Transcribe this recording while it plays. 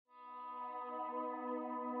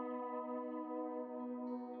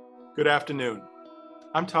Good afternoon.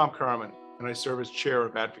 I'm Tom Carmen, and I serve as chair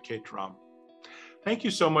of Advocate Drum. Thank you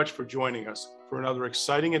so much for joining us for another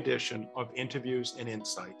exciting edition of Interviews and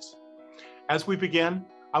Insights. As we begin,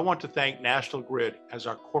 I want to thank National Grid as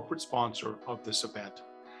our corporate sponsor of this event.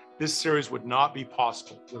 This series would not be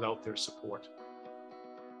possible without their support.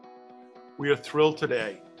 We are thrilled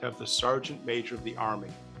today to have the Sergeant Major of the Army,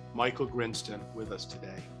 Michael Grinston, with us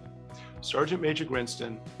today. Sergeant Major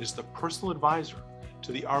Grinston is the personal advisor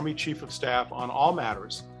to the Army Chief of Staff on all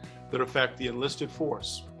matters that affect the enlisted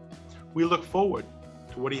force. We look forward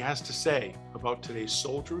to what he has to say about today's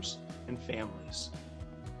soldiers and families.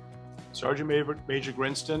 Sergeant Major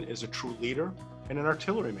Grinston is a true leader and an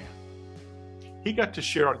artilleryman. He got to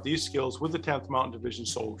share these skills with the 10th Mountain Division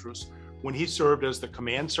soldiers when he served as the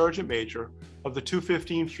Command Sergeant Major of the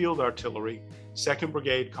 215 Field Artillery 2nd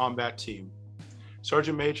Brigade Combat Team.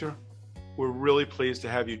 Sergeant Major, we're really pleased to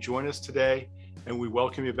have you join us today, and we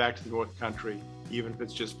welcome you back to the North Country, even if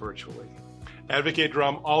it's just virtually. Advocate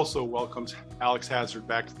Drum also welcomes Alex Hazard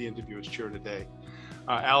back to the interviewers chair today.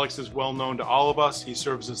 Alex is well known to all of us. He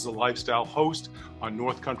serves as the lifestyle host on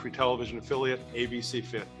North Country television affiliate ABC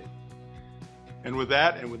 50. And with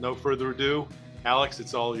that, and with no further ado, Alex,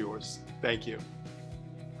 it's all yours. Thank you.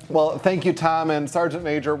 Well, thank you, Tom, and Sergeant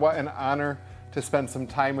Major, what an honor to spend some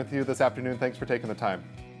time with you this afternoon. Thanks for taking the time.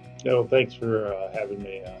 No, thanks for having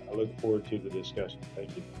me. I look forward to the discussion.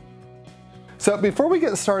 Thank you. So before we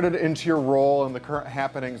get started into your role and the current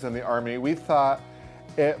happenings in the Army, we thought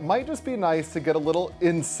it might just be nice to get a little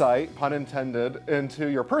insight, pun intended,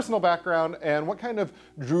 into your personal background and what kind of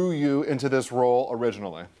drew you into this role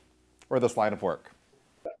originally, or this line of work.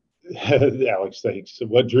 Alex, thanks. So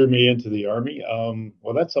what drew me into the Army?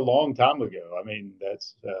 Well, that's a long time ago. I mean,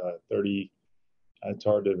 that's 30, it's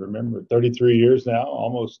hard to remember, 33 years now,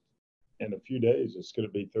 almost in a few days. It's going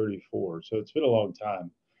to be 34. So it's been a long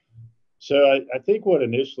time. So I think what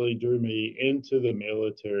initially drew me into the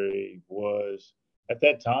military was, at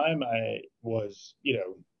that time, I was,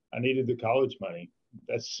 I needed the college money.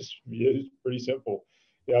 That's just, it was pretty simple.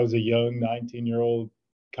 I was a young 19-year-old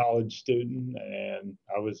college student, and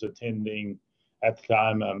I was attending, at the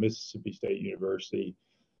time, Mississippi State University.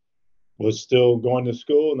 Was still going to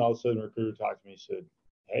school, and all of a sudden a recruiter talked to me and said,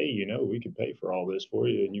 hey, we could pay for all this for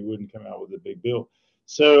you, and you wouldn't come out with a big bill.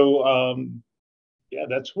 So, yeah,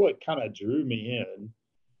 that's what kind of drew me in.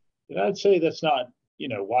 And I'd say that's not,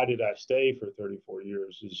 why did I stay for 34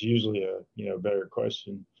 years is usually a, better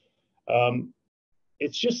question.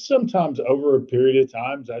 It's just sometimes over a period of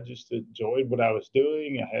times, I just enjoyed what I was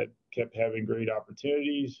doing. I kept having great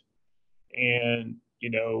opportunities, and,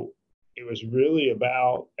 it was really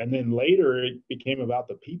about, and then later it became about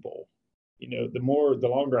the people. The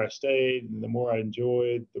longer I stayed and the more I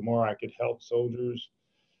enjoyed, the more I could help soldiers.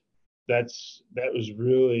 That was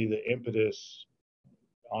really the impetus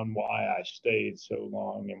on why I stayed so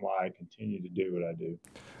long and why I continue to do what I do.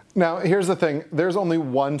 Now, here's the thing. There's only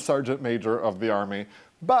one Sergeant Major of the Army,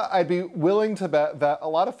 but I'd be willing to bet that a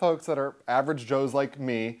lot of folks that are average Joes like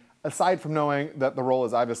me, aside from knowing that the role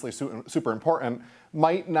is obviously super important,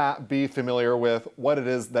 might not be familiar with what it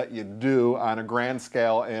is that you do on a grand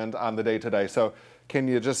scale and on the day-to-day. So can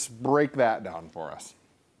you just break that down for us?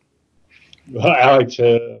 Well, Alex,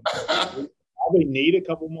 probably need a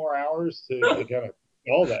couple more hours to kind of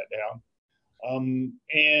all that down.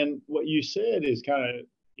 And what you said is kind of,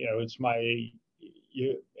 it's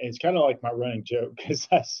it's kind of like my running joke, because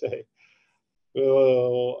I say,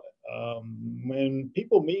 well, when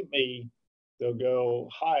people meet me, they'll go,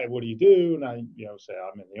 hi, what do you do? And I, say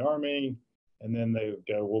I'm in the Army. And then they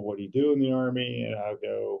go, well, what do you do in the Army? And I'll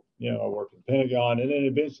go, I work at the Pentagon. And then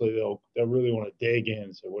eventually they'll really want to dig in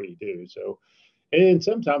and say, what do you do? So, and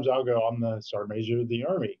sometimes I'll go, I'm the Sergeant Major of the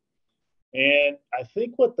Army. And I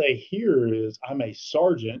think what they hear is I'm a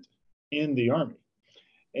sergeant in the Army.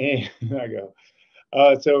 And I go,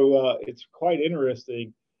 it's quite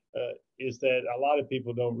interesting, is that a lot of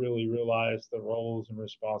people don't really realize the roles and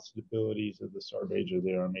responsibilities of the Sergeant Major of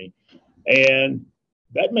the Army. And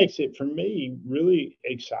that makes it, for me, really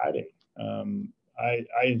exciting. I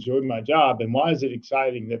enjoy my job. And why is it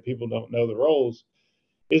exciting that people don't know the roles?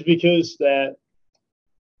 Is because that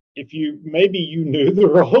if you knew the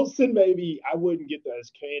roles, then maybe I wouldn't get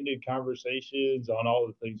those candid conversations on all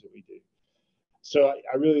the things that we do. So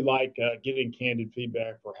I really like getting candid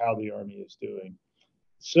feedback for how the Army is doing.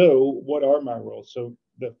 So what are my roles? So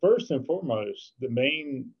the first and foremost, the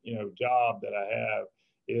main job that I have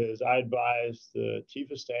is I advise the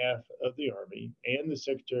Chief of Staff of the Army and the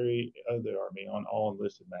Secretary of the Army on all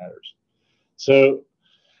enlisted matters. So,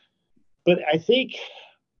 but I think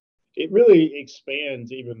it really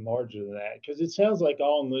expands even larger than that, because it sounds like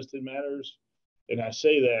all enlisted matters, and I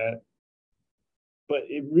say that, but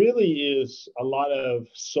it really is a lot of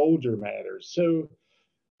soldier matters. So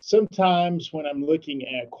sometimes when I'm looking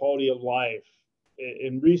at quality of life,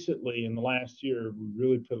 and recently in the last year, we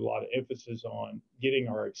really put a lot of emphasis on getting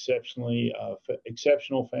our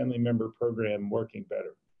exceptional family member program working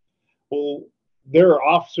better. Well, there are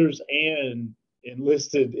officers and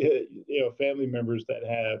enlisted, family members that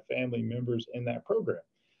have family members in that program.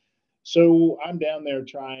 So I'm down there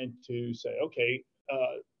trying to say, okay,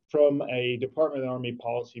 from a Department of the Army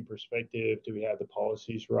policy perspective, do we have the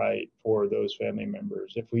policies right for those family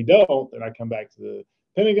members? If we don't, then I come back to the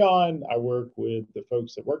Pentagon. I work with the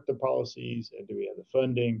folks that work the policies, and do we have the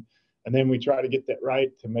funding? And then we try to get that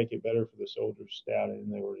right to make it better for the soldiers down in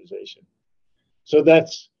the organization. So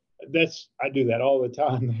that's I do that all the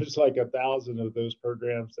time. There's like 1,000 of those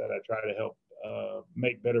programs that I try to help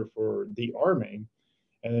make better for the Army.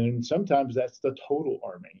 And then sometimes that's the total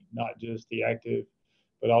Army, not just the active,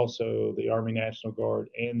 but also the Army National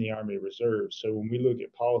Guard and the Army Reserve. So when we look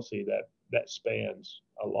at policy, that spans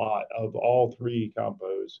a lot of all three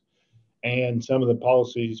compos. And some of the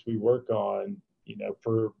policies we work on,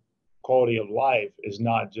 for quality of life is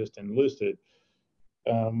not just enlisted,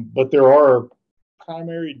 but there are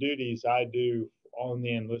primary duties I do on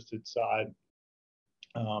the enlisted side.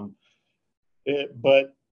 But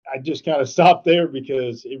I just kind of stopped there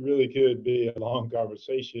because it really could be a long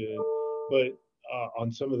conversation. But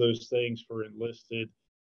on some of those things for enlisted,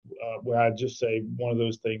 where I just say one of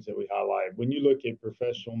those things that we highlight, when you look at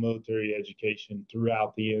professional military education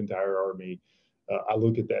throughout the entire Army, I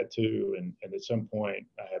look at that too. And at some point,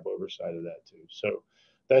 I have oversight of that too. So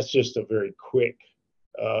that's just a very quick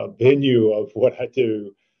venue of what I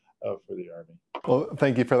do for the Army. Well,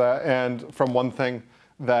 thank you for that. And from one thing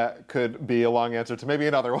that could be a long answer to maybe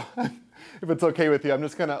another one, if it's okay with you, I'm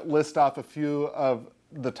just going to list off a few of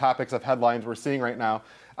the topics of headlines we're seeing right now.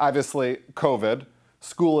 Obviously, COVID,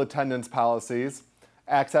 school attendance policies,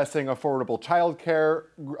 accessing affordable childcare,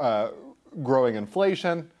 growing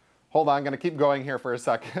inflation. Hold on, I'm going to keep going here for a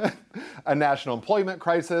second. A national employment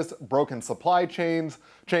crisis, broken supply chains,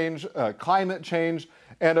 climate change,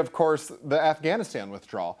 and of course, the Afghanistan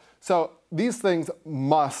withdrawal. So these things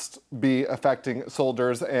must be affecting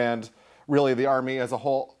soldiers and really the Army as a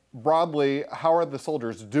whole. Broadly, how are the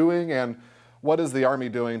soldiers doing, and what is the Army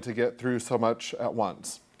doing to get through so much at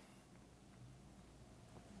once?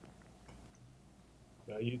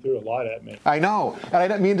 You threw a lot at me. I know, and I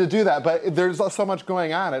didn't mean to do that, but there's so much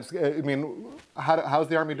going on. How's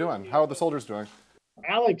the Army doing? How are the soldiers doing?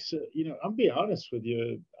 Alex, I'll be honest with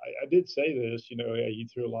you. I did say this, you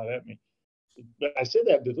threw a lot at me. But I said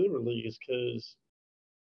that deliberately is because,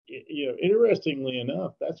 interestingly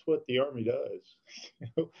enough, that's what the Army does.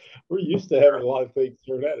 We're used to having a lot of things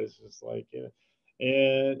thrown at us. It's like,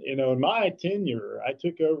 and, in my tenure, I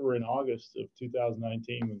took over in August of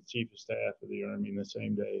 2019 with the Chief of Staff of the Army in the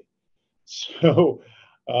same day. So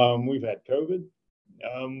we've had COVID,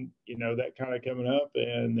 that kind of coming up.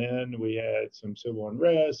 And then we had some civil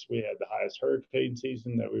unrest. We had the highest hurricane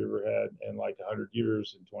season that we ever had in like 100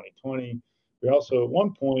 years in 2020. We also, at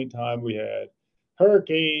one point in time, we had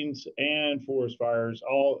hurricanes and forest fires.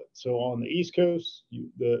 So on the East Coast,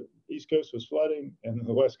 the East Coast was flooding and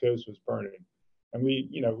the West Coast was burning. And we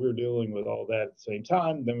were dealing with all that at the same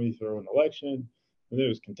time. Then we throw an election, and it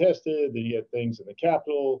was contested. Then you had things in the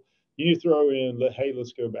Capitol. You throw in, hey,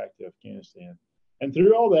 let's go back to Afghanistan. And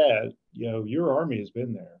through all that, your Army has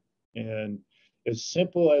been there. And as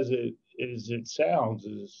simple as it sounds,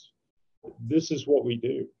 is this is what we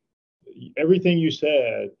do. Everything you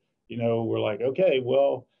said, we're like, okay,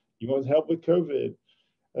 well, you want help with COVID?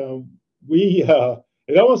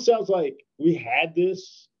 It almost sounds like we had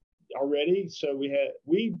this already. So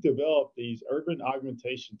we developed these urban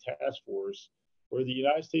augmentation task force where the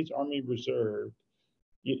United States Army Reserve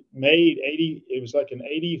made it was like an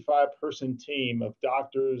 85-person team of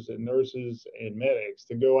doctors and nurses and medics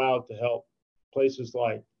to go out to help places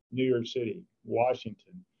like New York City,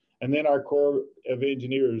 Washington. And then our Corps of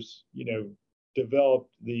Engineers,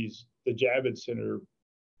 developed the Javits Center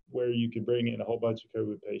where you could bring in a whole bunch of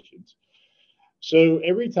COVID patients. So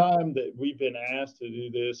every time that we've been asked to do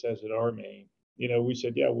this as an Army, we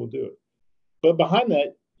said, yeah, we'll do it. But behind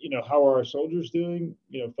that, how are our soldiers doing?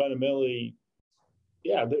 Fundamentally,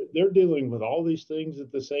 yeah, they're dealing with all these things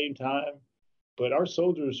at the same time. But our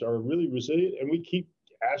soldiers are really resilient, and we keep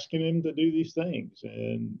asking them to do these things.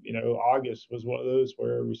 And, August was one of those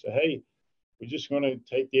where we said, hey, we're just going to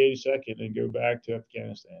take the 82nd and go back to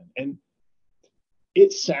Afghanistan. And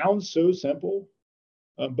it sounds so simple.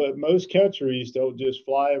 But most countries don't just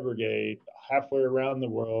fly a brigade halfway around the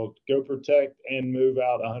world, go protect and move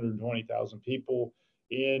out 120,000 people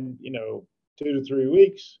in, 2 to 3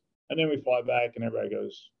 weeks, and then we fly back and everybody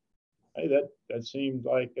goes, "Hey, that seemed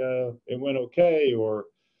like it went okay," or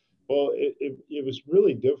well, it was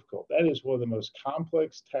really difficult. That is one of the most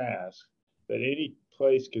complex tasks that any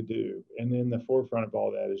place could do. And in the forefront of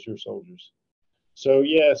all that is your soldiers. So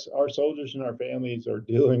yes, our soldiers and our families are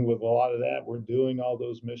dealing with a lot of that. We're doing all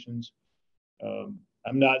those missions.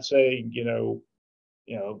 I'm not saying,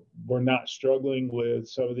 we're not struggling with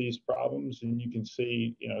some of these problems, and you can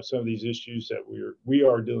see, some of these issues that we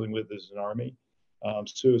are dealing with as an Army.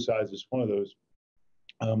 Suicides is one of those.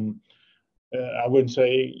 I wouldn't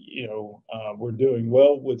say, we're doing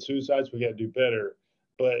well with suicides. We got to do better.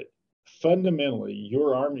 But fundamentally,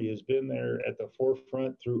 your Army has been there at the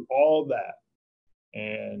forefront through all that.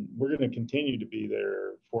 And we're going to continue to be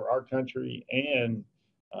there for our country and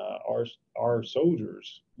our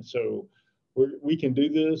soldiers. So we can do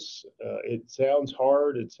this. It sounds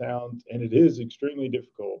hard. And it is extremely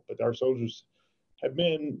difficult. But our soldiers have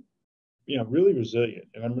been, really resilient,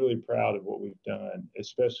 and I'm really proud of what we've done,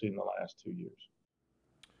 especially in the last 2 years.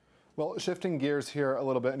 Well, shifting gears here a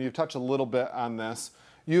little bit, and you've touched a little bit on this.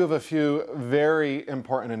 You have a few very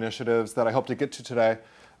important initiatives that I hope to get to today,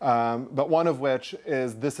 but one of which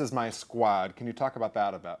is This Is My Squad. Can you talk about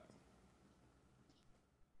that a bit?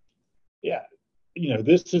 Yeah,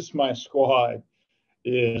 This Is My Squad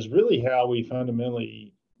is really how we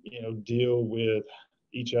fundamentally, deal with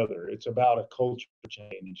each other. It's about a culture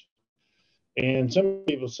change. And some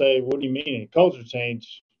people say, "What do you mean, culture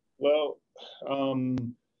change?" Well,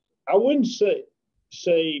 I wouldn't say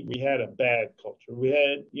we had a bad culture. We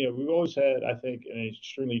had, we've always had, I think, an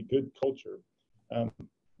extremely good culture.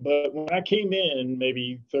 But when I came in,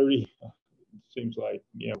 maybe 30, seems like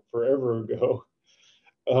forever ago,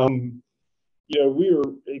 we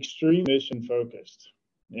were extremely mission focused.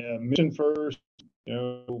 Mission first,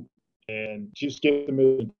 and just get the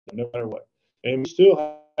mission no matter what. And we still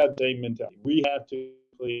have the same mentality. We have to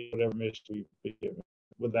complete whatever mission we've been given,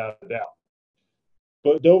 without a doubt.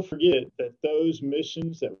 But don't forget that those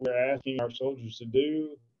missions that we're asking our soldiers to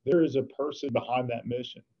do, there is a person behind that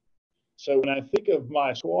mission. So when I think of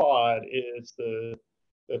my squad, it's the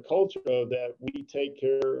culture of that we take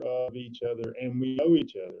care of each other and we know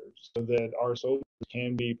each other so that our soldiers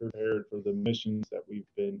can be prepared for the missions that we've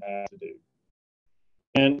been asked to do.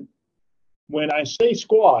 And when I say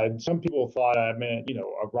squad, some people thought I meant,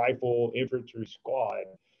 a rifle infantry squad.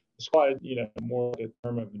 Squad, more like a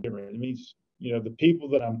term of endearment. It means, the people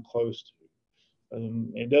that I'm close to.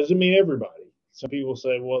 It doesn't mean everybody. Some people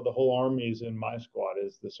say, well, the whole Army is in my squad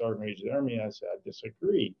as the Sergeant Major of the Army. I say, I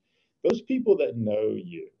disagree. Those people that know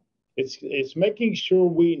you, it's making sure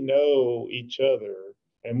we know each other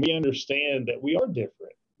and we understand that we are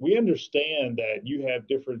different. We understand that you have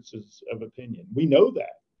differences of opinion. We know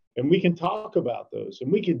that. And we can talk about those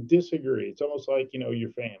and we can disagree. It's almost like,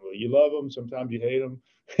 your family. You love them, sometimes you hate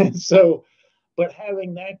them. So, but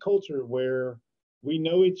having that culture where we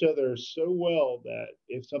know each other so well that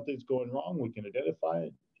if something's going wrong, we can identify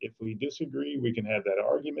it. If we disagree, we can have that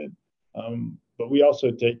argument. But we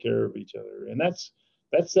also take care of each other. And that's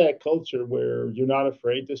that culture where you're not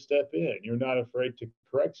afraid to step in. You're not afraid to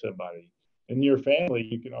correct somebody. In your family,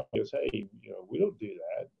 you can always say, hey, we don't do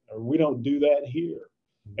that, or we don't do that here.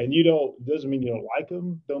 And doesn't mean you don't like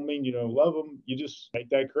them, don't mean you don't love them. You just make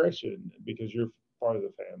that correction because you're part of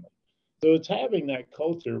the family. So it's having that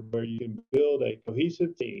culture where you can build a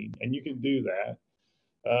cohesive team, and you can do that.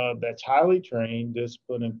 That's highly trained,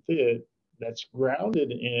 disciplined, and fit. That's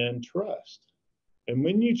grounded in trust. And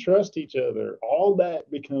when you trust each other, all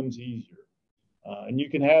that becomes easier. And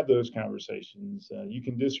you can have those conversations. You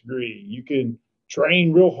can disagree. You can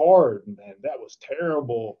train real hard. And that was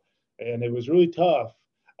terrible. And it was really tough.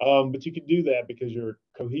 But you can do that because you're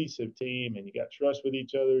a cohesive team and you got trust with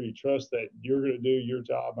each other. You trust that you're going to do your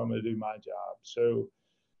job. I'm going to do my job. So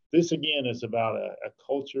this, again, is about a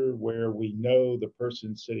culture where we know the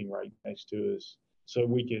person sitting right next to us so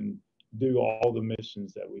we can do all the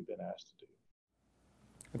missions that we've been asked to do.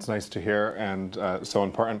 It's nice to hear and so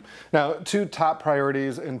important. Now, two top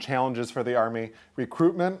priorities and challenges for the Army: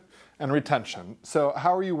 recruitment and retention. So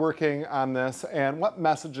how are you working on this, and what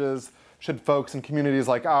messages should folks in communities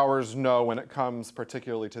like ours know when it comes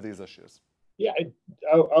particularly to these issues? Yeah,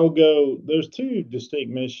 I'll go. There's two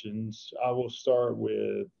distinct missions. I will start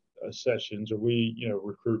with sessions, or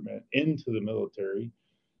recruitment into the military.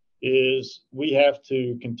 Is we have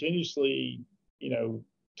to continuously,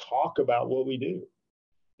 talk about what we do.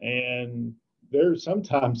 And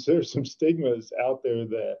sometimes there's some stigmas out there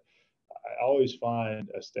that I always find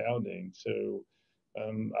astounding. So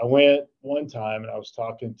I went one time and I was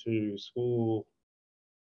talking to school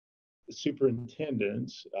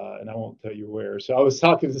superintendents, and I won't tell you where. So I was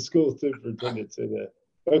talking to school superintendents at a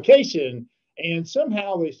location, and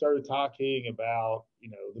somehow they started talking about,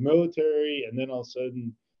 the military, and then all of a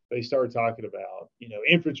sudden they started talking about,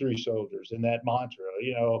 infantry soldiers and that mantra,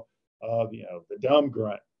 of, the dumb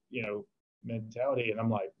grunt, mentality. And I'm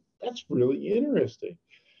like, that's really interesting.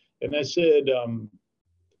 And I said,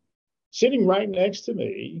 sitting right next to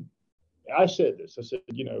me, I said this, I said,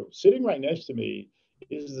 sitting right next to me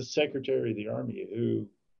is the Secretary of the Army who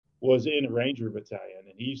was in a Ranger battalion,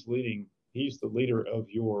 and he's the leader of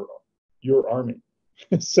your army.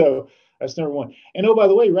 So that's number one. And oh, by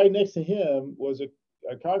the way, right next to him was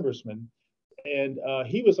a congressman, and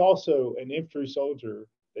he was also an infantry soldier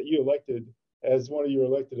that you elected as one of your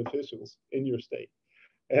elected officials in your state.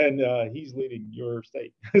 And he's leading your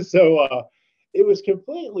state. So it was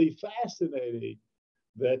completely fascinating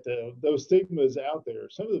that those stigmas out there.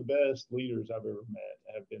 Some of the best leaders I've ever met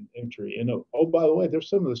have been infantry. And oh, by the way, they're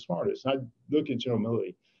some of the smartest. I look at General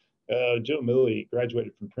Milley. General Milley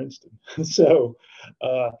graduated from Princeton. So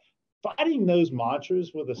fighting those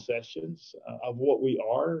mantras with the sessions of what we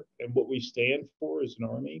are and what we stand for as an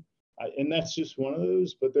Army, and that's just one of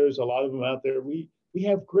those, but there's a lot of them out there. We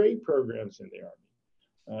have great programs in the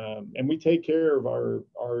Army. And we take care of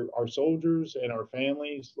our soldiers and our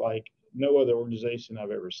families like no other organization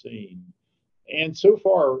I've ever seen. And so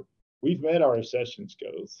far, we've met our sessions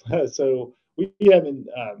goals. So we haven't,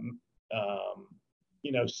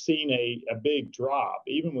 seen a big drop.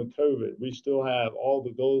 Even with COVID, we still have all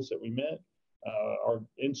the goals that we met. Our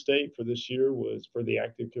end state for this year was, for the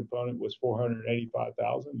active component, was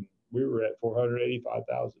 485,000. We were at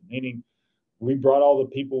 485,000, meaning we brought all the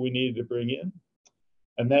people we needed to bring in.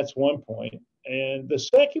 And that's one point. And the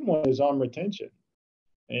second one is on retention.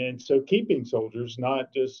 And so keeping soldiers,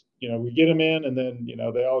 not just, we get them in and then,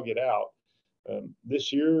 they all get out.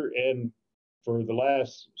 This year and for the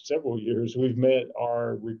last several years, we've met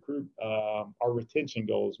our retention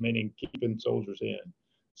goals, meaning keeping soldiers in.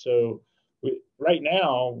 So right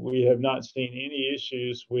now, we have not seen any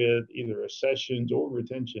issues with either accessions or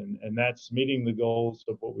retention, and that's meeting the goals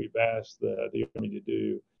of what we've asked the Army to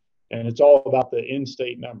do. And it's all about the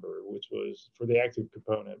in-state number, which was, for the active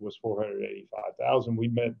component, was 485,000. We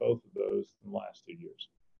met both of those in the last 2 years.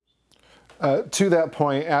 To that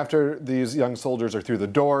point, after these young soldiers are through the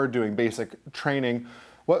door doing basic training,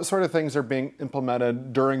 what sort of things are being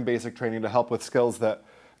implemented during basic training to help with skills that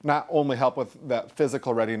not only help with that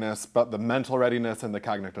physical readiness, but the mental readiness and the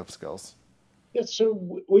cognitive skills? Yeah,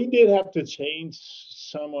 so we did have to change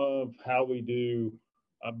some of how we do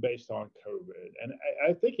based on COVID. And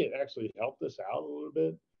I think it actually helped us out a little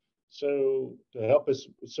bit. So to help us,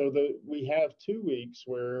 we have 2 weeks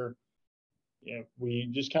where we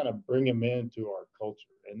just kind of bring them into our culture.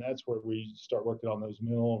 And that's where we start working on those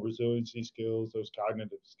mental resiliency skills, those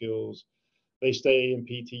cognitive skills. They stay in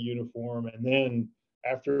PT uniform. And then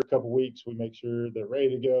after a couple of weeks, we make sure they're ready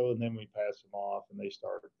to go. And then we pass them off and they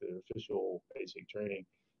start the official basic training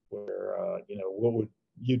where, what would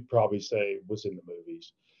you'd probably say was in the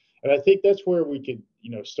movies. And I think that's where we could,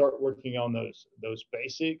 start working on those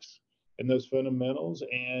basics and those fundamentals.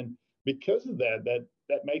 And because of that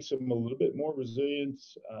makes them a little bit more resilient,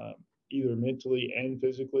 either mentally and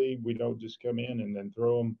physically. We don't just come in and then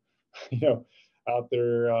throw them, out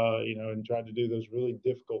there, and try to do those really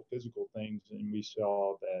difficult physical things. And we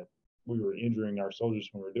saw that we were injuring our soldiers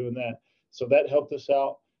when we were doing that. So that helped us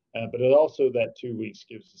out. But it also, that 2 weeks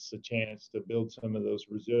gives us a chance to build some of those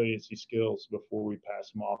resiliency skills before we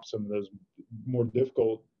pass them off some of those more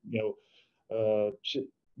difficult,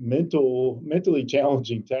 mentally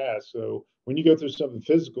challenging tasks. So when you go through something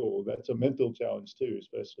physical, that's a mental challenge too,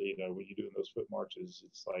 especially, when you're doing those foot marches.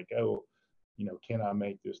 It's like, oh, can I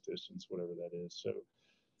make this distance, whatever that is. So,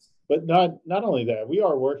 but not only that, we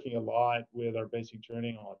are working a lot with our basic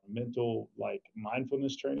training on mental, like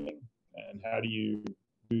mindfulness training, and how do you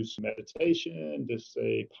do some meditation to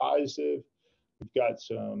stay positive. We've got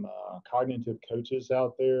some cognitive coaches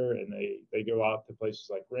out there, and they go out to places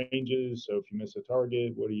like ranges. So if you miss a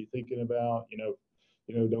target, what are you thinking about?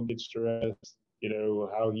 Don't get stressed.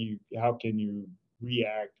 How can you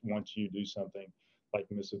react once you do something like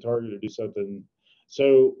miss a target or do something?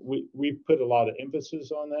 So we put a lot of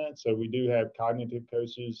emphasis on that. So we do have cognitive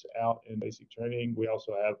coaches out in basic training. We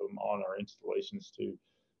also have them on our installations to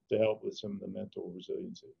help with some of the mental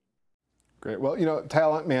resiliency. Great. Well,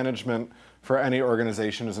 talent management for any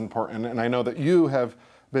organization is important. And I know that you have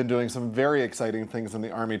been doing some very exciting things in the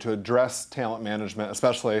Army to address talent management,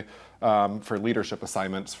 especially for leadership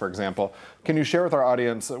assignments, for example. Can you share with our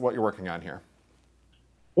audience what you're working on here?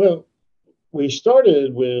 Well, we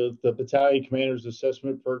started with the Battalion Commanders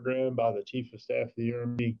Assessment Program by the Chief of Staff of the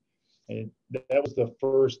Army. And that was the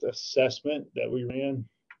first assessment that we ran.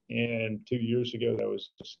 And 2 years ago, that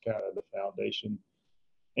was just kind of the foundation.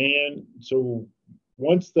 And so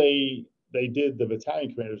once they did the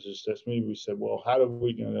Battalion Commanders Assessment, we said, well, how are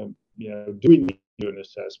we going to, do we need to do an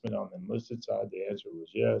assessment on the enlisted side? The answer was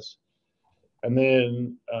yes. And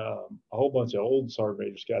then a whole bunch of old sergeant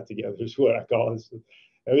majors got together, is what I call it.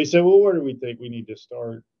 And we said, well, where do we think we need to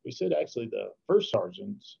start? We said, actually, the first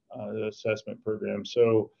sergeant's assessment program.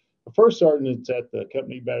 So the first sergeant is at the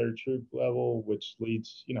company battery troop level, which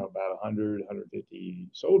leads, about 100, 150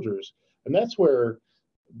 soldiers. And that's where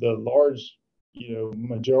the large,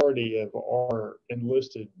 majority of our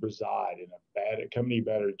enlisted reside in a company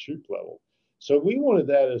battery troop level. So we wanted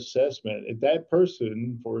that assessment. And that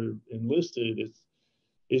person for enlisted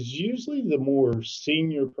is usually the more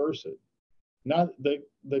senior person. Not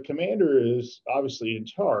the commander is obviously in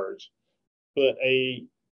charge, but a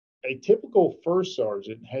typical first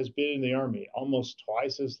sergeant has been in the Army almost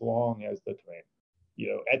twice as long as the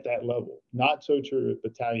commander, at that level. Not so true at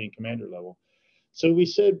battalion commander level. So we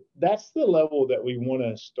said that's the level that we want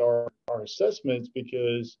to start our assessments,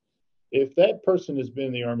 because if that person has been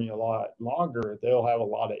in the Army a lot longer, they'll have a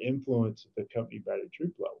lot of influence at the company battery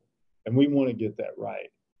troop level. And we want to get that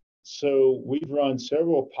right. So we've run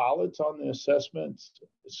several pilots on the assessments.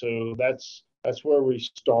 So that's where we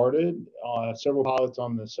started, several pilots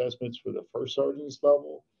on the assessments for the first sergeant's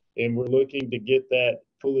level. And we're looking to get that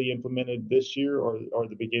fully implemented this year or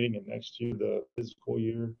the beginning of next year, the physical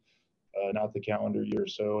year, not the calendar year.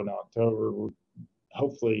 So in October, we're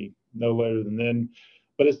hopefully no later than then.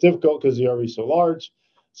 But it's difficult because the Army is so large.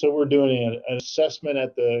 So we're doing an assessment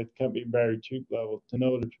at the company battery troop level to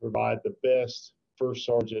know to provide the best first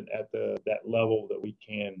sergeant at that level that we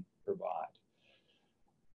can provide.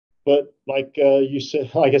 But like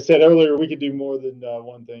I said earlier, we could do more than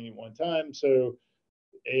one thing at one time. So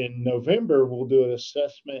in November, we'll do an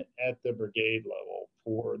assessment at the brigade level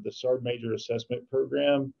for the Sergeant Major Assessment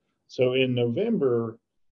Program. So in November,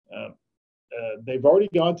 they've already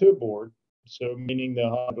gone to a board. So meaning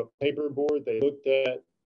they'll have a paper board. They looked at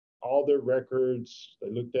all their records.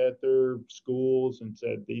 They looked at their schools and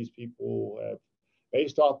said, these people have,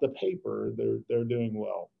 based off the paper, they're doing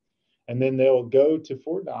well. And then they'll go to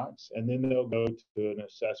Fort Knox, and then they'll go to an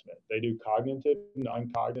assessment. They do cognitive,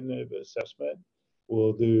 non-cognitive assessment.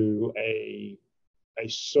 We'll do a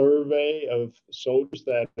survey of soldiers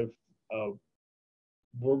that have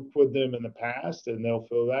worked with them in the past, and they'll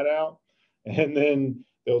fill that out. And then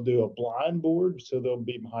they'll do a blind board, so they'll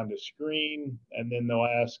be behind a screen, and then they'll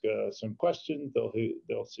ask some questions.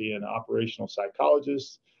 They'll see an operational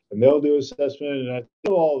psychologist, and they'll do assessment. And I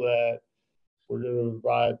do all that. We're going to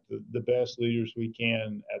provide the best leaders we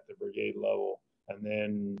can at the brigade level, and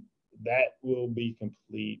then that will be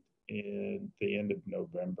complete in the end of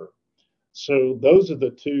November. So those are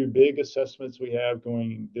the two big assessments we have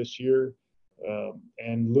going this year,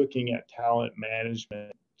 and looking at talent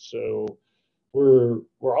management. So we're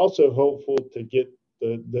also hopeful to get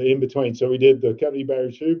the in between. So we did the company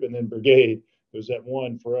battery troop and then brigade. There's that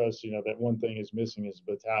one for us, that one thing is missing is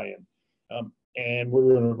battalion. And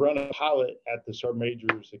we're going to run a pilot at the Sergeant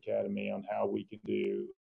Major's Academy on how we can do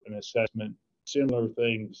an assessment, similar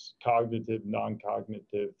things, cognitive,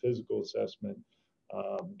 non-cognitive, physical assessment,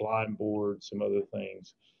 blind board, some other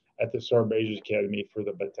things at the Sergeant Major's Academy for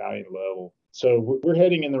the battalion level. So we're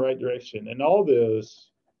heading in the right direction. And all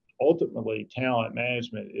this, ultimately, talent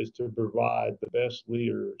management is to provide the best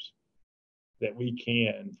leaders that we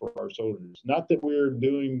can for our soldiers. Not that we're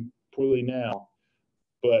doing poorly now,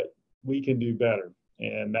 but we can do better,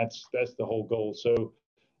 and that's the whole goal. So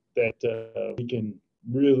that we can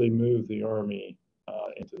really move the Army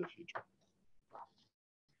into the future.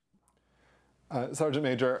 Sergeant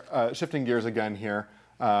Major, shifting gears again here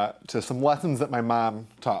to some lessons that my mom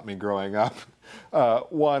taught me growing up.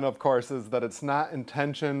 One, of course, is that it's not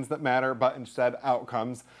intentions that matter, but instead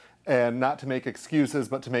outcomes, and not to make excuses,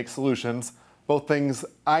 but to make solutions. Both things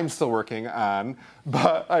I'm still working on,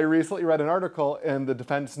 but I recently read an article in the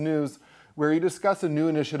Defense News where you discuss a new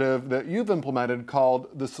initiative that you've implemented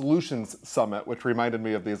called the Solutions Summit, which reminded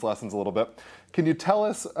me of these lessons a little bit. Can you tell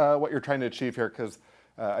us what you're trying to achieve here? Because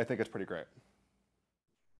I think it's pretty great.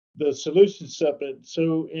 The Solutions Summit.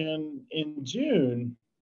 So in June,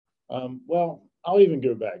 well, I'll even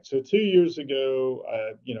go back. So 2 years ago,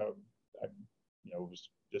 I was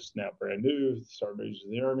just now brand new, Sergeant Major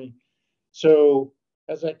in the Army. So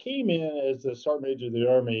as I came in as the Sergeant Major of the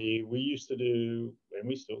Army, we used to do, and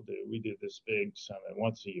we still do, we do this big summit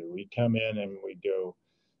once a year. We come in and we go,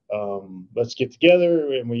 let's get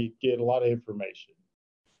together, and we get a lot of information.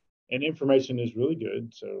 And information is really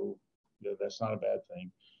good, so that's not a bad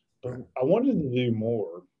thing. But I wanted to do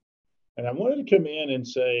more, and I wanted to come in and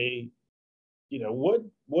say,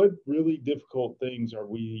 what really difficult things are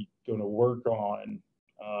we going to work on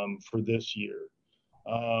for this year?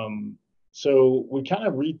 So we kind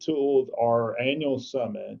of retooled our annual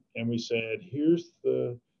summit, and we said, here's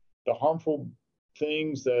the harmful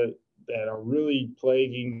things that are really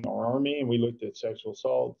plaguing our Army, and we looked at sexual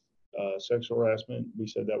assault, sexual harassment. We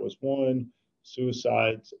said that was one,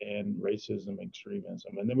 suicides, and racism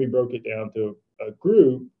extremism. And then we broke it down to a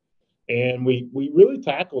group, and we really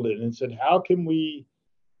tackled it and said, how can we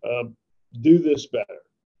do this better?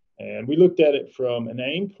 And we looked at it from an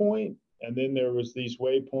aim point, and then there was these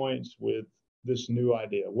waypoints with this new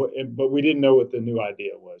idea. But we didn't know what the new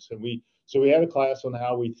idea was. And so we had a class on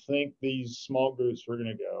how we think these small groups were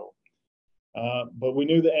going to go. But we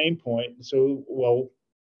knew the aim point. So, well,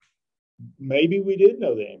 maybe we did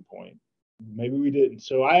know the aim point. Maybe we didn't.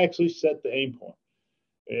 So I actually set the aim point.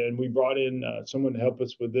 And we brought in someone to help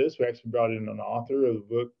us with this. We actually brought in an author of a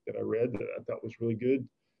book that I read that I thought was really good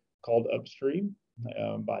called Upstream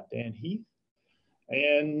by Dan Heath.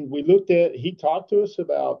 And we he talked to us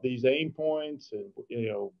about these aim points and,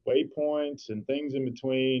 waypoints and things in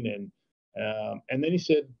between. And then he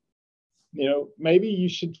said, maybe you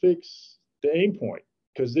should fix the aim point,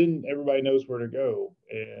 because then everybody knows where to go.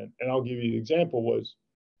 And I'll give you an example was,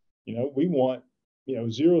 we want,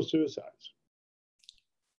 0 suicides.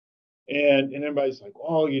 And everybody's like,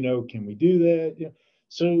 oh, can we do that?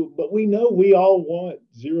 So, but we know we all want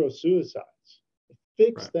 0 suicides.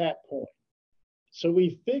 Fix that point. So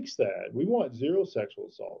we fixed that. We want 0 sexual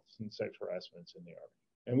assaults and sexual harassments in the Army.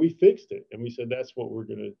 And we fixed it. And we said, that's what we're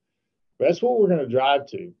going to drive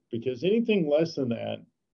to, because anything less than that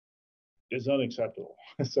is unacceptable.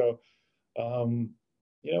 So,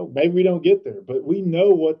 maybe we don't get there, but we know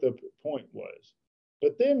what the point was.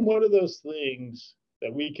 But then what are those things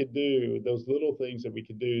that we could do, those little things that we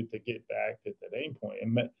could do to get back at that aim point?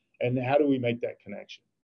 And how do we make that connection?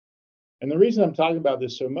 And the reason I'm talking about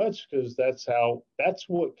this so much, because that's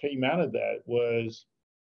what came out of that was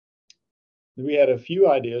we had a few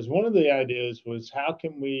ideas. One of the ideas was, how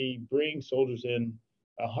can we bring soldiers in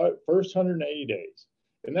first 180 days?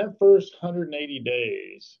 In that first 180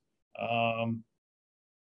 days, are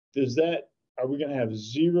we going to have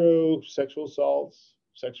 0 sexual assaults,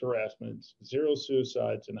 sexual harassments, 0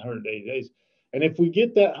 suicides in 180 days? And if we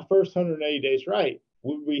get that first 180 days right,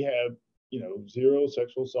 would we have 0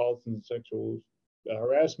 sexual assaults and sexual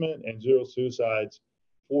harassment and 0 suicides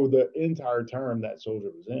for the entire term that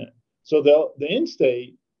soldier was in? So the end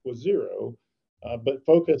state was 0, but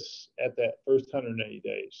focus at that first 180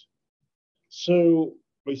 days. So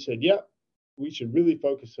we said, yep, we should really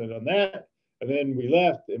focus on that. And then we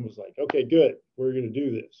left and was like, okay, good, we're going to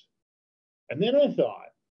do this. And then I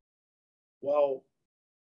thought, well,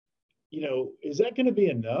 is that going to be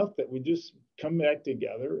enough that we just come back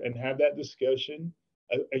together and have that discussion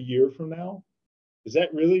a year from now? Is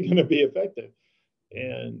that really going to be effective?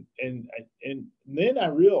 And then I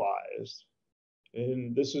realized,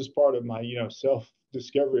 and this is part of my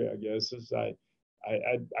self-discovery, I guess, is I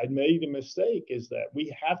made a mistake, is that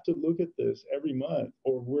we have to look at this every month,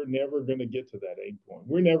 or we're never going to get to that aim point.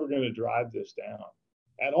 We're never going to drive this down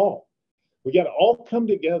at all. We got to all come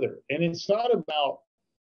together, and it's not about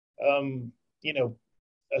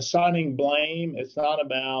assigning blame. It's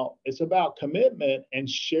about commitment and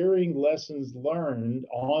sharing lessons learned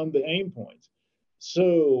on the aim points.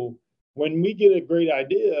 So when we get a great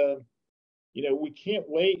idea, we can't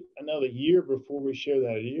wait another year before we share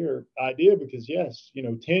that idea, because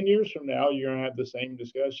 10 years from now, you're going to have the same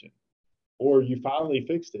discussion, or you finally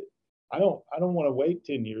fixed it. I don't want to wait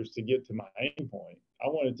 10 years to get to my aim point. I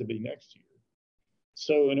want it to be next year.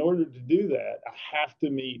 So in order to do that, I have to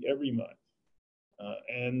meet every month.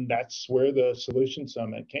 And that's where the Solution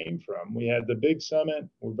Summit came from. We had the big summit.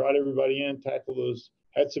 We brought everybody in, tackled those,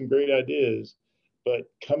 had some great ideas,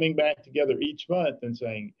 but coming back together each month and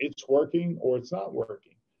saying it's working or it's not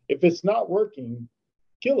working. If it's not working,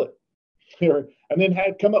 kill it. And then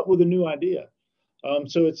come up with a new idea.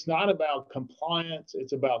 So it's not about compliance.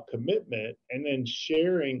 It's about commitment, and then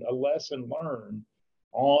sharing a lesson learned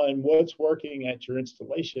on what's working at your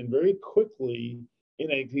installation very quickly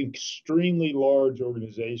in an extremely large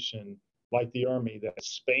organization like the Army that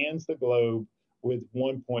spans the globe with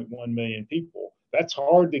 1.1 million people. That's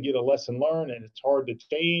hard to get a lesson learned, and it's hard to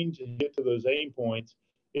change and get to those aim points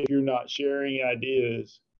if you're not sharing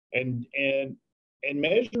ideas and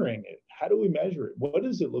measuring it. How do we measure it? What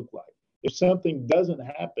does it look like? If something doesn't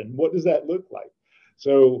happen, what does that look like?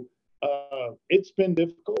 So it's been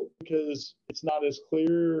difficult because it's not as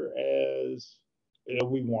clear as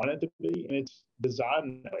we want it to be, and it's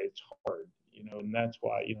designed that way. It's hard, and that's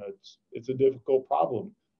why it's a difficult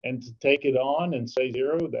problem. And to take it on and say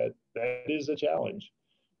zero, that is a challenge.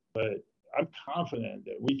 But I'm confident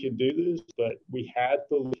that we can do this, but we have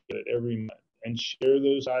to look at it every month and share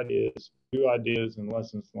those ideas, new ideas and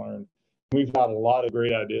lessons learned. We've got a lot of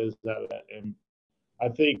great ideas out of that. And I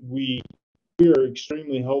think we are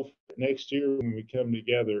extremely hopeful that next year when we come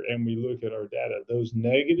together and we look at our data, those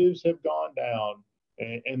negatives have gone down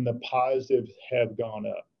and the positives have gone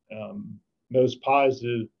up. Those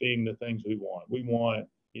positives being the things we want. We want,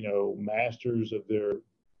 masters of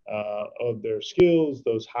their skills,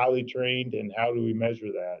 those highly trained, and how do we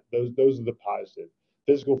measure that? Those are the positive.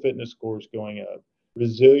 Physical fitness scores going up,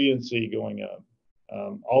 resiliency going up,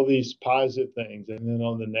 all these positive things. And then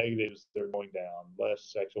on the negatives, they're going down,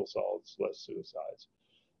 less sexual assaults, less suicides.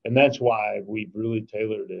 And that's why we've really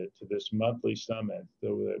tailored it to this monthly summit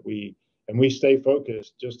so that we stay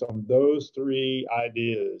focused just on those three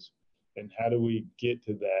ideas and how do we get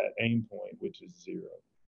to that aim point, which is zero.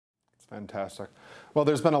 Fantastic. Well,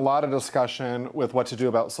 there's been a lot of discussion with what to do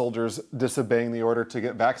about soldiers disobeying the order to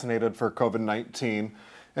get vaccinated for COVID-19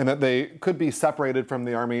 and that they could be separated from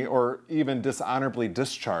the Army or even dishonorably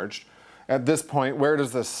discharged. At this point, where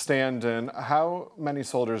does this stand and how many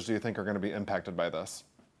soldiers do you think are going to be impacted by this?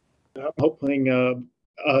 I'm hoping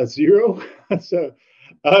zero. so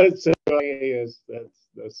that's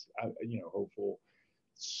hopeful.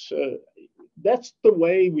 So that's the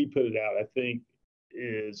way we put it out, I think.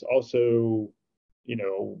 Is also,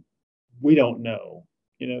 we don't know.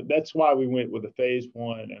 That's why we went with a phase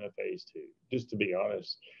 1 and a phase 2, just to be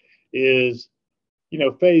honest, is,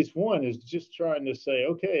 phase 1 is just trying to say,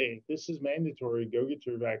 okay, this is mandatory, go get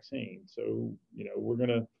your vaccine. So, we're going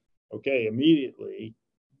to, okay, immediately,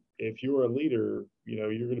 if you're a leader, you're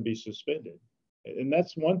going to be suspended. And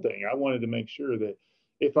that's one thing I wanted to make sure that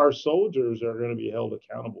if our soldiers are going to be held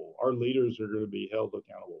accountable, our leaders are going to be held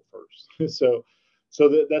accountable first.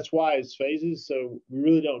 So that's why it's phases. So we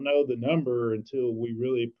really don't know the number until we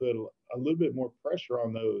really put a little bit more pressure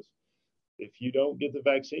on those. If you don't get the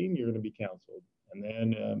vaccine, you're going to be counseled. And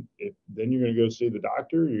then then you're going to go see the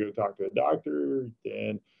doctor. You're going to talk to a doctor.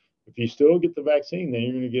 And if you still get the vaccine, then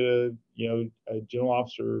you're going to get a general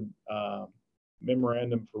officer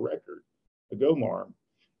memorandum for record, a GOMAR.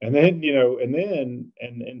 And then,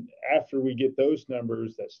 and after we get those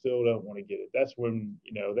numbers that still don't want to get it, that's when,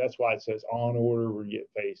 that's why it says on order, we get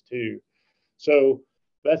phase 2. So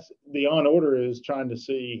that's the on order is trying to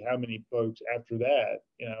see how many folks after that,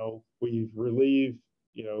 we've relieved,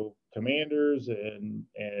 commanders and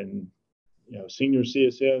senior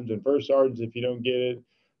CSMs and first sergeants. If you don't get it,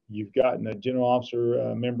 you've gotten a general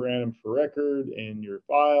officer memorandum for record in your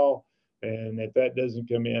file. And if that doesn't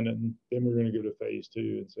come in, and then we're going to go to phase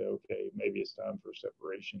 2 and say, okay, maybe it's time for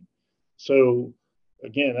separation. So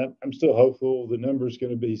again, I'm still hopeful the number is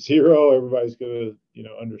going to be zero. Everybody's going to,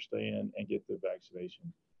 understand and get the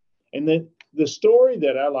vaccination. And then the story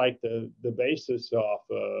that I like the basis off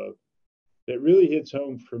of that really hits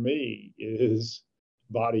home for me is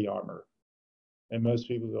body armor. And most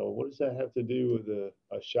people go, what does that have to do with a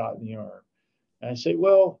shot in the arm? And I say,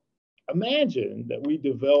 well, imagine that we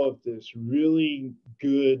developed this really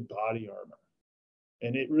good body armor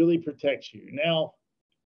and it really protects you. Now,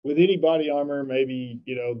 with any body armor, maybe,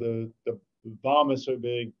 the bomb is so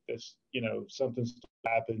big that, something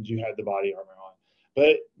happens, you had the body armor on.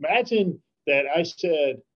 But imagine that I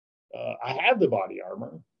said, I have the body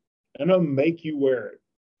armor and I'm going to make you wear it.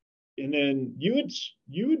 And then you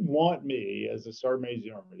would want me as a Sergeant Major of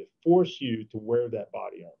the Army to force you to wear that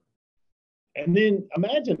body armor. And then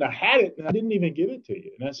imagine I had it and I didn't even give it to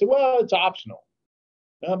you. And I said, well, it's optional.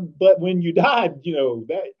 But when you died,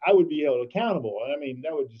 that I would be held accountable. I mean,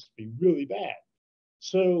 that would just be really bad.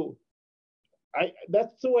 So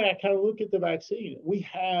that's the way I kind of look at the vaccine. We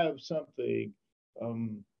have something,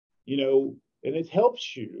 and it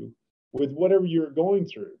helps you with whatever you're going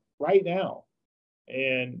through right now.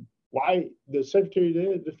 And why the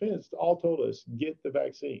Secretary of Defense all told us, get the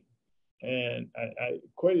vaccine. And I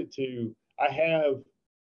equate it to, I have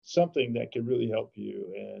something that could really help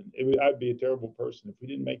you. And I'd be a terrible person if we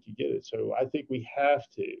didn't make you get it. So I think we have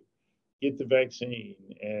to get the vaccine.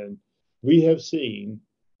 And we have seen,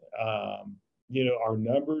 our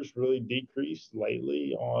numbers really decreased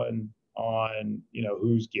lately on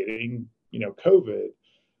who's getting, COVID.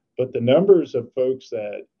 But the numbers of folks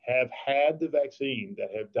that have had the vaccine that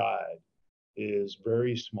have died is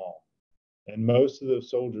very small. And most of the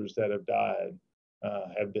soldiers that have died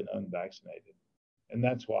have been unvaccinated. And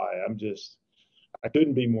that's why I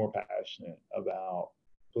couldn't be more passionate about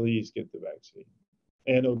please get the vaccine.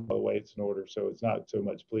 And oh, by the way, it's an order, so it's not so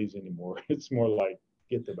much please anymore. It's more like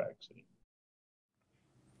get the vaccine.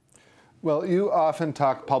 Well, you often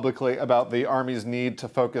talk publicly about the Army's need to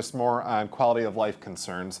focus more on quality of life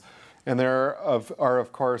concerns. And there are,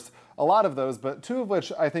 of course, a lot of those, but two of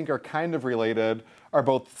which I think are kind of related are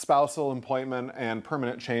both spousal employment and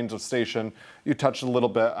permanent change of station. You touched a little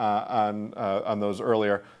bit on those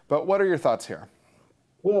earlier, but what are your thoughts here?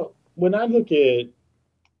 Well, when I look at,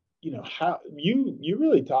 how you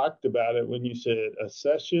really talked about it when you said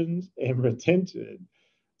accessions and retention.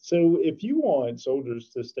 So if you want soldiers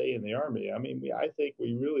to stay in the Army, I mean, I think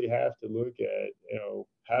we really have to look at,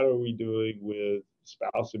 how are we doing with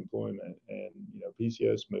spouse employment and,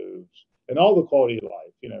 PCS moves and all the quality of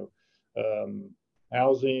life,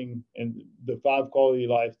 housing, and the 5 quality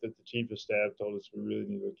of life that the Chief of Staff told us we really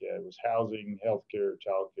need to look at was housing, healthcare,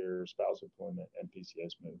 childcare, spouse employment, and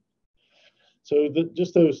PCS move. So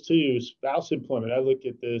just those two, spouse employment, I look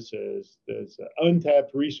at this as an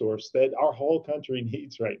untapped resource that our whole country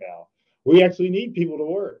needs right now. We actually need people to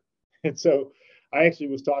work. And so I actually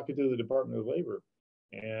was talking to the Department of Labor,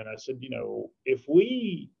 and I said, if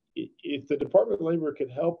the Department of Labor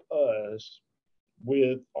could help us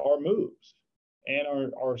with our moves and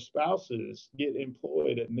our spouses get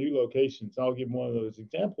employed at new locations, I'll give one of those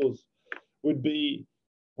examples, would be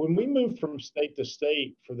when we move from state to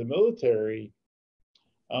state for the military,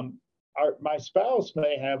 my spouse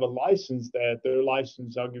may have a license that their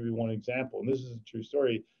license, I'll give you one example, and this is a true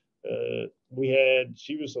story.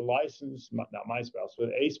 She was a licensed, not my spouse,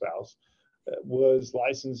 but a spouse, was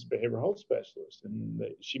licensed behavioral health specialist. And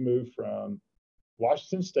she moved from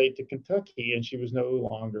Washington State to Kentucky, and she was no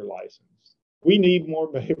longer licensed. We need more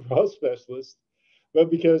behavioral health specialists, but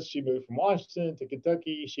because she moved from Washington to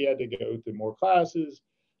Kentucky, she had to go to more classes.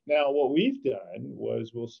 Now, what we've done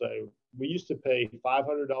was we'll say we used to pay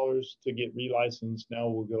 $500 to get relicensed. Now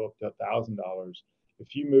we'll go up to $1,000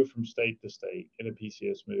 if you move from state to state in a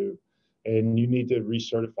PCS move, and you need to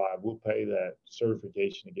recertify. We'll pay that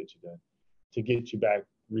certification to get you done, to get you back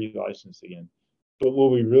relicensed again. But what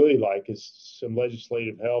we really like is some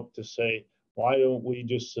legislative help to say, why don't we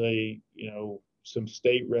just say, some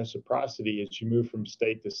state reciprocity as you move from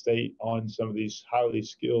state to state on some of these highly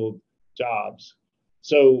skilled jobs.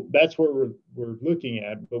 So that's what we're looking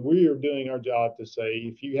at. But we are doing our job to say,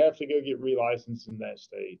 if you have to go get relicensed in that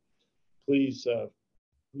state, please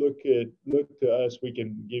look to us. We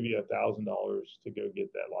can give you $1,000 to go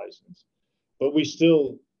get that license. But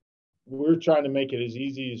we're trying to make it as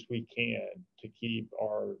easy as we can to keep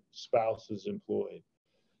our spouses employed.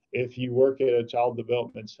 If you work at a child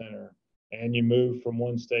development center and you move from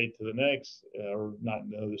one state to the next, or not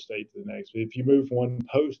another state to the next, but if you move from one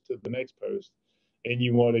post to the next post and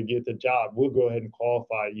you want to get the job, we'll go ahead and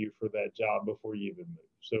qualify you for that job before you even move.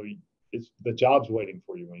 So the job's waiting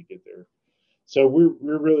for you when you get there. So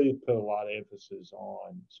we're really put a lot of emphasis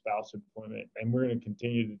on spouse employment, and we're going to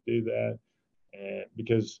continue to do that, and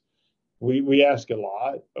because we ask a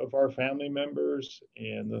lot of our family members,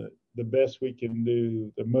 and the best we can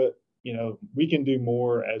do, we can do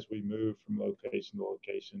more as we move from location to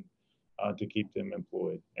location to keep them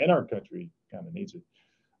employed, and our country kind of needs it.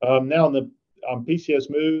 Now on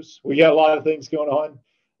PCS moves, we got a lot of things going on.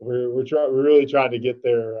 We're really trying to get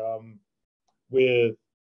there with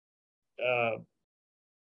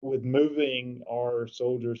moving our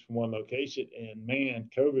soldiers from one location. And man,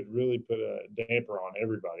 COVID really put a damper on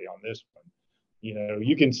everybody on this one.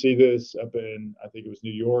 You can see this up in, I think it was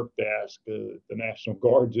New York, they asked the National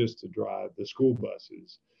Guard just to drive the school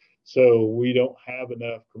buses. So we don't have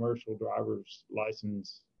enough commercial driver's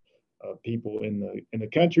license people in the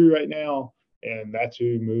country right now, and that's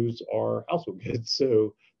who moves our household goods.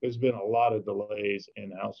 So there's been a lot of delays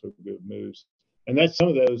in household good moves, and that's some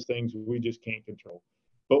of those things we just can't control.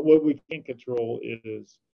 But what we can control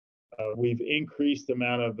is we've increased the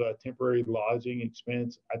amount of temporary lodging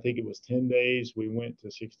expense. I think it was 10 days. We went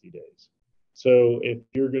to 60 days. So if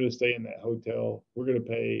you're going to stay in that hotel, we're going to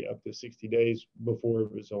pay up to 60 days. Before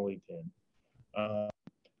it was only 10.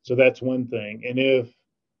 So that's one thing.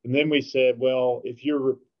 And then we said, well, if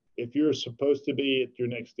you're supposed to be at your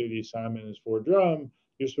next duty assignment is Fort Drum,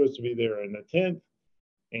 you're supposed to be there on the 10th.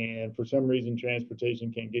 And for some reason,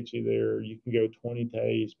 transportation can't get you there. You can go 20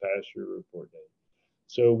 days past your report date.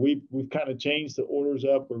 So we've kind of changed the orders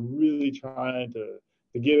up. We're really trying to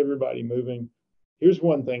get everybody moving. Here's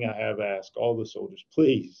one thing I have asked all the soldiers: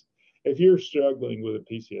 please, if you're struggling with a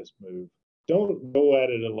PCS move, don't go at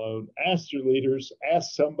it alone. Ask your leaders,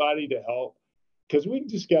 ask somebody to help, because we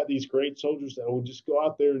just got these great soldiers that will just go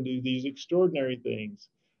out there and do these extraordinary things.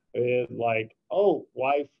 And like, oh,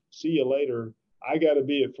 wife, see you later. I got to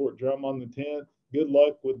be at Fort Drum on the 10th. Good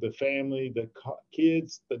luck with the family, the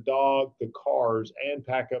kids, the dog, the cars, and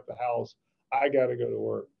pack up the house. I got to go to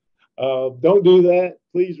work. Don't do that.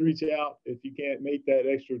 Please reach out if you can't make that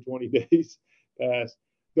extra 20 days pass.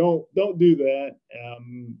 Don't do that,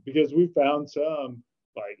 because we found some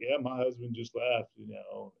like, yeah, my husband just left,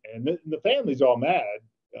 and the family's all mad.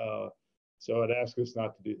 So it asked us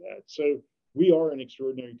not to do that. So we are in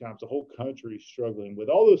extraordinary times. The whole country is struggling with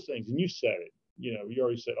all those things, and you said it. You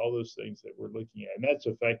already said all those things that we're looking at, and that's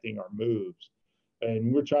affecting our moves.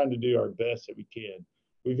 And we're trying to do our best that we can.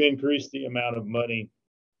 We've increased the amount of money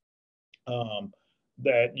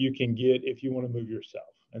that you can get if you want to move yourself.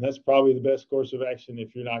 And that's probably the best course of action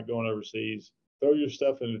if you're not going overseas. Throw your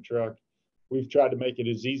stuff in the truck. We've tried to make it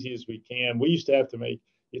as easy as we can. We used to have to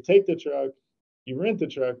you take the truck, you rent the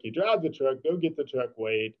truck, you drive the truck, go get the truck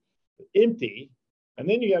weighed, empty, and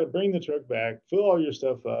then you got to bring the truck back, fill all your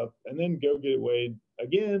stuff up, and then go get it weighed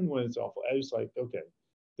again when it's awful. I was like, okay,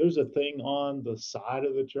 there's a thing on the side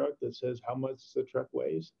of the truck that says how much the truck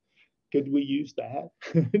weighs. Could we use that?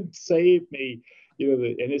 Save me,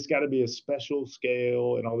 and it's got to be a special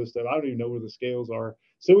scale and all this stuff. I don't even know where the scales are.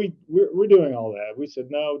 So we're doing all that. We said,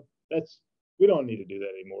 no, we don't need to do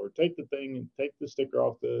that anymore. Take the thing and take the sticker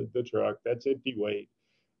off the truck. That's empty weight.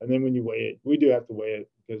 And then when you weigh it, we do have to weigh it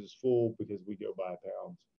because it's full, because we go by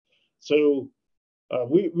pounds. So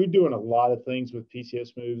we're doing a lot of things with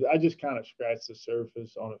PCS moves. I just kind of scratched the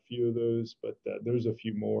surface on a few of those, but there's a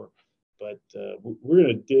few more. But we're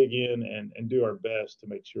going to dig in and do our best to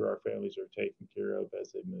make sure our families are taken care of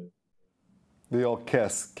as they move. The old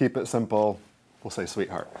KISS, keep it simple. We'll say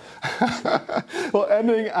sweetheart. Well,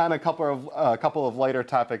 ending on a couple of lighter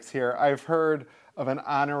topics here. I've heard of an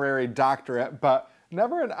honorary doctorate, but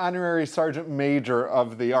never an honorary sergeant major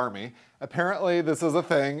of the Army. Apparently, this is a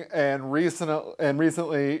thing, and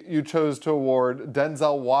recently you chose to award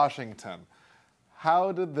Denzel Washington.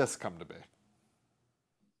 How did this come to be?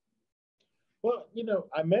 Well,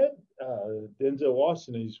 I met Denzel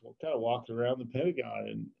Washington. He's kind of walking around the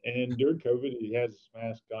Pentagon, and during COVID, he has his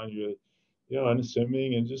mask on. You're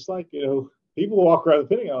unassuming, and just like people walk around the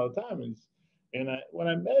Pentagon all the time. And when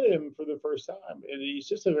I met him for the first time, and he's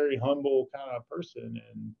just a very humble kind of person,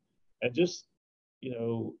 and just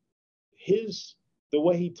the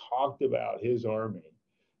way he talked about his Army,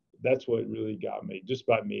 that's what really got me just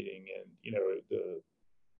by meeting, and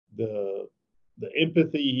the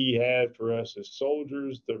empathy he had for us as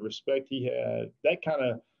soldiers, the respect he had, that kind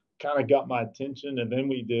of got my attention. And then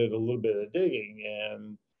we did a little bit of digging,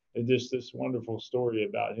 and just this wonderful story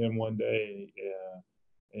about him one day.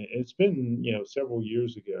 It's been, several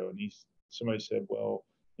years ago, and somebody said, well,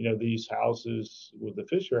 these houses with the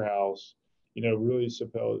Fisher House, really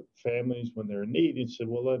support families when they're in need. He said,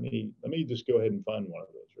 well, let me just go ahead and fund one of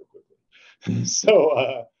those real quickly.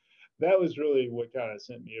 So that was really what kind of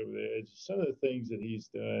sent me over the edge. Some of the things that he's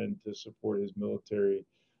done to support his military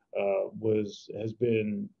has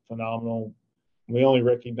been phenomenal. We only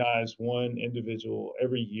recognize one individual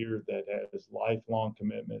every year that has lifelong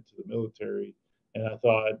commitment to the military. And I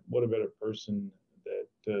thought, what a better person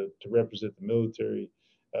to represent the military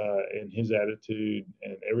and his attitude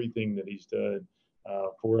and everything that he's done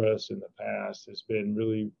for us in the past has been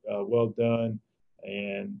really well done.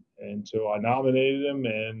 And so I nominated him,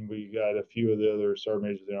 and we got a few of the other sergeant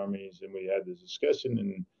majors of the armies, and we had this discussion,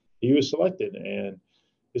 and he was selected. And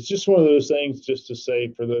it's just one of those things, just to say,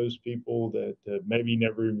 for those people that maybe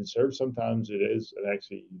never even served, sometimes it is an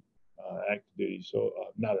actually active duty,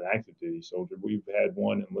 not an active duty soldier. We've had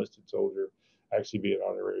one enlisted soldier actually be an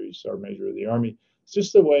honorary sergeant major of the Army. It's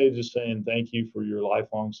just a way of just saying thank you for your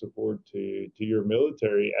lifelong support to your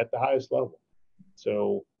military at the highest level.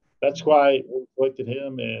 So that's why we selected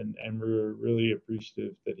him, and we're really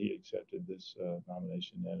appreciative that he accepted this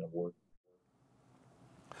nomination and award.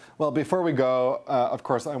 Well, before we go, of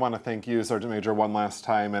course, I want to thank you, Sergeant Major, one last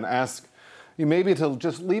time, and ask you maybe to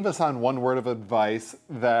just leave us on one word of advice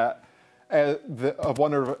that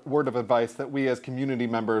we as community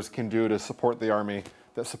members can do to support the Army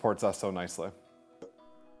that supports us so nicely.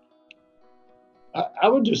 I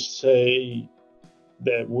would just say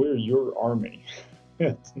that we're your Army.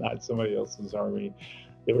 It's not somebody else's Army.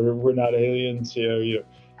 We're not aliens.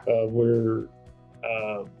 We're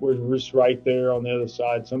just right there on the other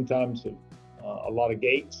side. Sometimes a lot of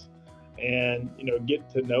gates, and get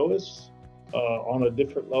to know us on a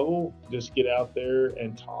different level. Just get out there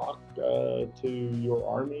and talk to your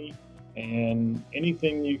Army. And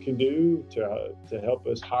anything you can do to help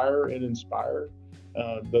us hire and inspire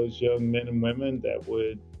those young men and women that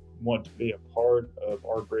would want to be a part of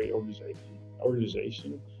our great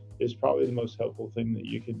organization is probably the most helpful thing that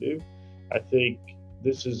you can do. I think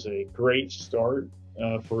this is a great start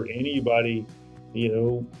for anybody,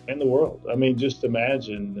 in the world. I mean, just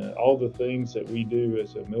imagine all the things that we do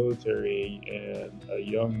as a military and a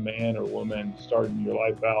young man or woman starting your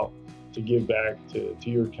life out to give back to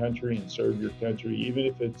your country and serve your country, even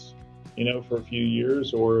if it's, for a few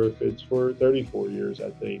years or if it's for 34 years, I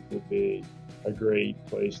think would be a great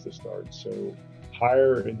place to start. So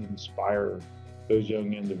hire and inspire those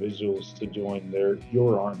young individuals to join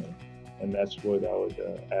your Army. And that's what I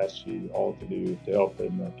would ask you all to do to help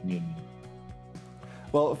in the community.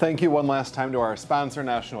 Well, thank you one last time to our sponsor,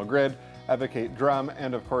 National Grid, Advocate Drum,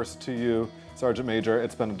 and of course to you, Sergeant Major.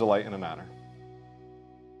 It's been a delight and an honor.